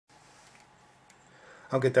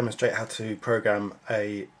I'm going to demonstrate how to program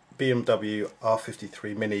a BMW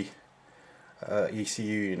R53 Miini ECU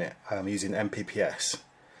unit using MPPS.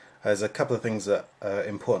 There's a couple of things that are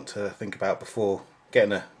important to think about before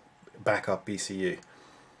getting a backup ECU,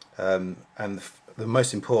 and the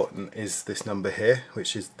most important is this number here,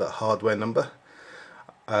 which is the hardware number.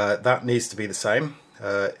 That needs to be the same.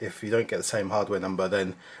 If you don't get the same hardware number,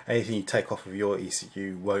 then anything you take off of your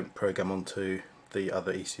ECU won't program onto the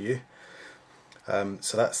other ECU.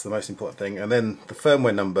 So that's the most important thing. And then the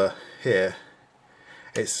firmware number here,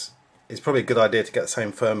 it's probably a good idea to get the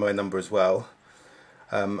same firmware number as well.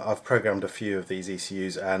 I've programmed a few of these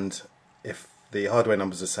ECUs, and if the hardware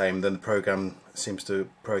number is the same, then the program seems to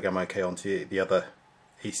program okay onto the other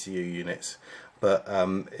ECU units. But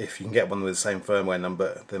if you can get one with the same firmware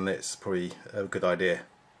number, then it's probably a good idea.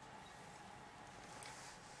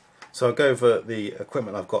 So I'll go over the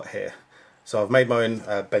equipment I've got here. So I've made my own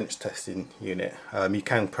bench testing unit. You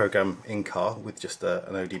can program in-car with just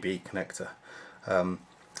an OBDII connector. I've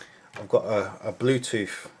got a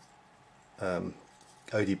Bluetooth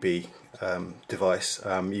OBDII device.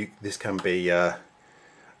 This can be a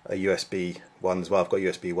USB one as well. I've got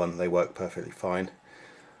USB one, they work perfectly fine.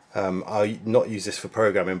 I'll not use this for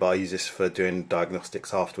programming, but I use this for doing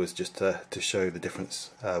diagnostics afterwards, just to show the difference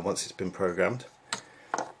once it's been programmed.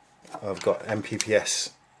 I've got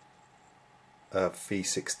MPPS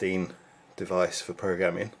V16 device for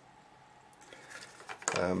programming.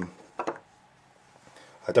 I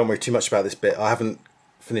don't worry too much about this bit. I haven't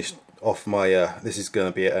finished off my this is going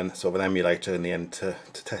to be sort of an emulator in the end to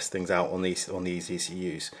test things out on these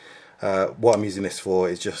ECUs. What I'm using this for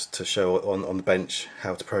is just to show on the bench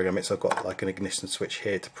how to program it. So I've got like an ignition switch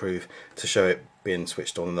here to show it being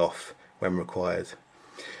switched on and off when required.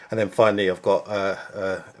 And then finally I've got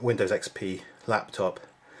a Windows XP laptop,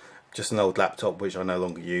 just an old laptop which I no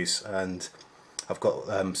longer use, and I've got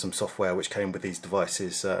some software which came with these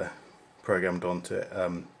devices programmed onto it,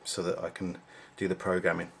 so that I can do the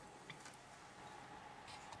programming.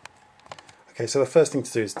 Okay, so the first thing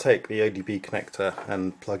to do is take the OBDII connector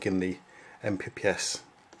and plug in the MPPS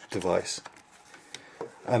device,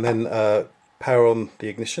 and then power on the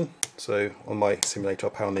ignition. So on my simulator,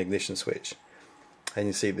 I'll power on the ignition switch, and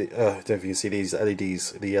you see the I don't know if you can see these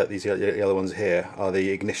LEDs. These yellow ones here are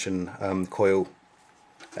the ignition coil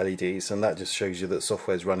LEDs, and that just shows you that the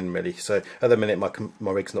software is running really. So at the minute my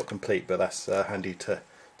rig's not complete, but that's handy to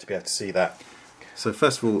be able to see that. So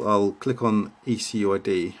first of all, I'll click on ECU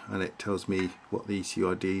ID, and it tells me what the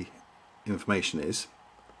ECU ID information is.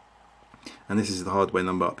 And this is the hardware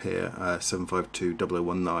number up here,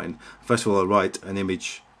 7520019. First of all, I'll write an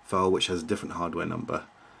image file which has a different hardware number,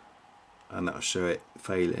 and that'll show it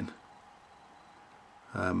failing.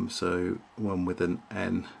 So one with an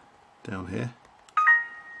N down here.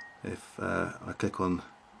 If I click on,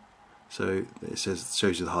 so it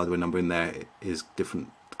shows you the hardware number in there is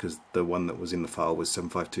different, because the one that was in the file was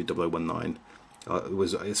 7520019.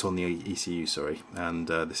 It's on the ECU, sorry, and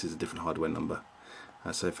this is a different hardware number.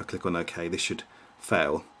 So if I click on OK, this should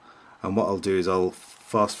fail. And what I'll do is I'll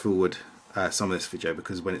fast forward some of this video,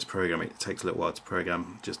 because when it's programming it takes a little while to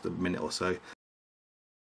program, just a minute or so.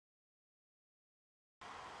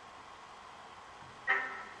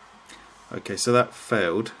 Okay, so that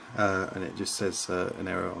failed, and it just says an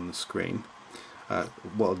error on the screen.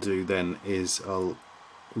 What I'll do then is I'll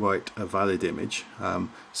write a valid image.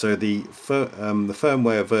 So the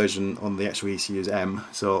firmware version on the actual ECU is M.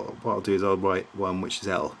 So what I'll do is I'll write one which is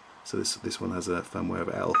L. So this one has a firmware of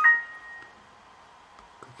L.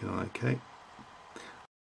 Clicking on OK.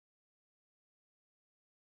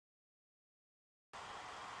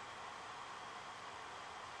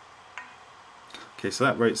 Okay, so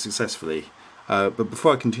that wrote successfully, but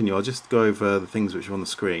before I continue, I'll just go over the things which are on the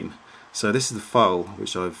screen. So this is the file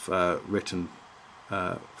which I've written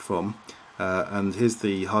from, and here's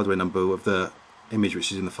the hardware number of the image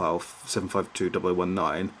which is in the file,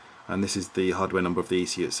 7520019, and this is the hardware number of the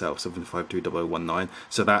ECU itself, 7520019.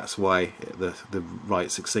 So that's why the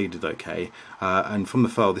write succeeded okay. And from the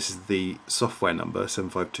file, this is the software number,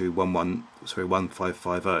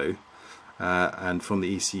 7521550. And from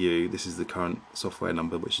the ECU, this is the current software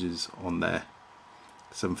number which is on there,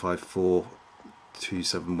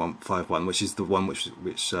 7542751, which is the one which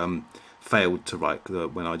failed to write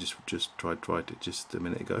when I just tried to write it just a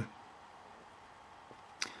minute ago.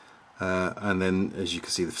 And then, as you can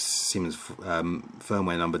see, the Siemens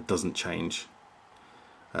firmware number doesn't change.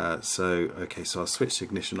 So I'll switch the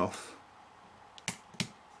ignition off.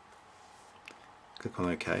 Click on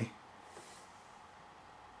OK.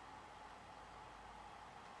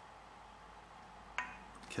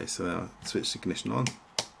 Okay, so now switch the ignition on.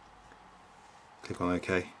 click on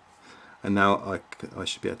OK, and now I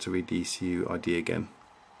should be able to read the ECU ID again.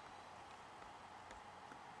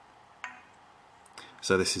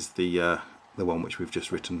 So this is the one which we've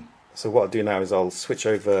just written. So what I'll do now is I'll switch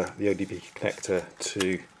over the OBDII connector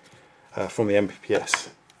to from the MPPS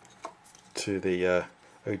to the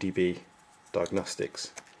OBDII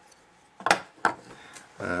diagnostics,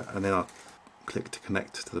 and then I'll click to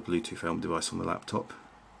connect to the Bluetooth home device on the laptop.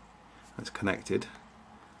 It's connected,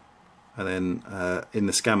 and then in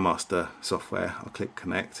the Scan Master software I'll click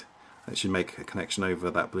connect. It should make a connection over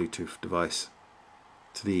that Bluetooth device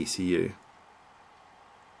to the ECU.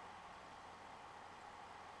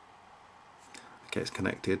 Okay, it's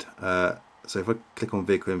connected. So if I click on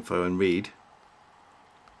vehicle info and read,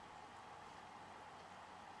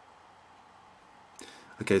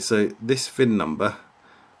 okay, so this VIN number,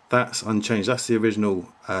 that's unchanged. That's the original.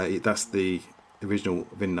 That's the original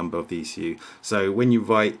VIN number of the ECU. So when you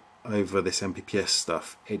write over this MPPS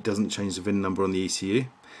stuff, it doesn't change the VIN number on the ECU.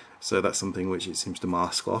 So that's something which it seems to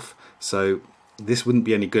mask off. So this wouldn't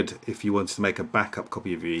be any good if you wanted to make a backup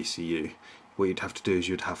copy of your ECU. What you'd have to do is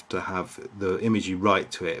you'd have to have the image you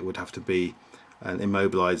write to it would have to be an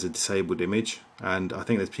immobilized or disabled image, and I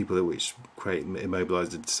think there's people that which create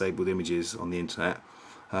immobilized or disabled images on the internet.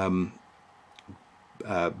 But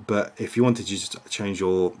if you wanted to just change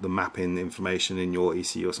the mapping information in your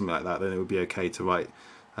ECU or something like that, then it would be okay to write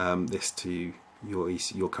this to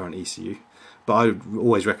your current ECU. But I would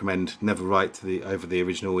always recommend never write to over the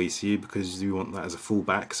original ECU, because you want that as a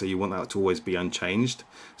fallback, so you want that to always be unchanged.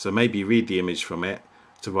 So maybe read the image from it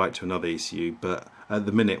to write to another ECU, but at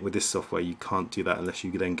the minute with this software you can't do that unless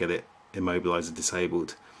you then get it immobilized or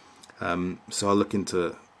disabled. So I'll look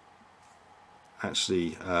into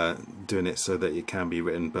actually doing it so that it can be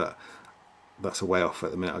written, but that's a way off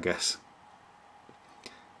at the minute, I guess.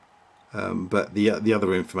 But the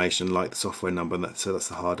other information, like the software number, so that's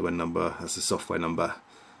the hardware number, that's the software number,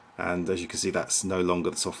 and as you can see, that's no longer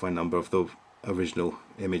the software number of the original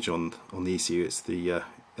image on the ECU. It's the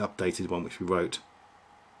updated one which we wrote.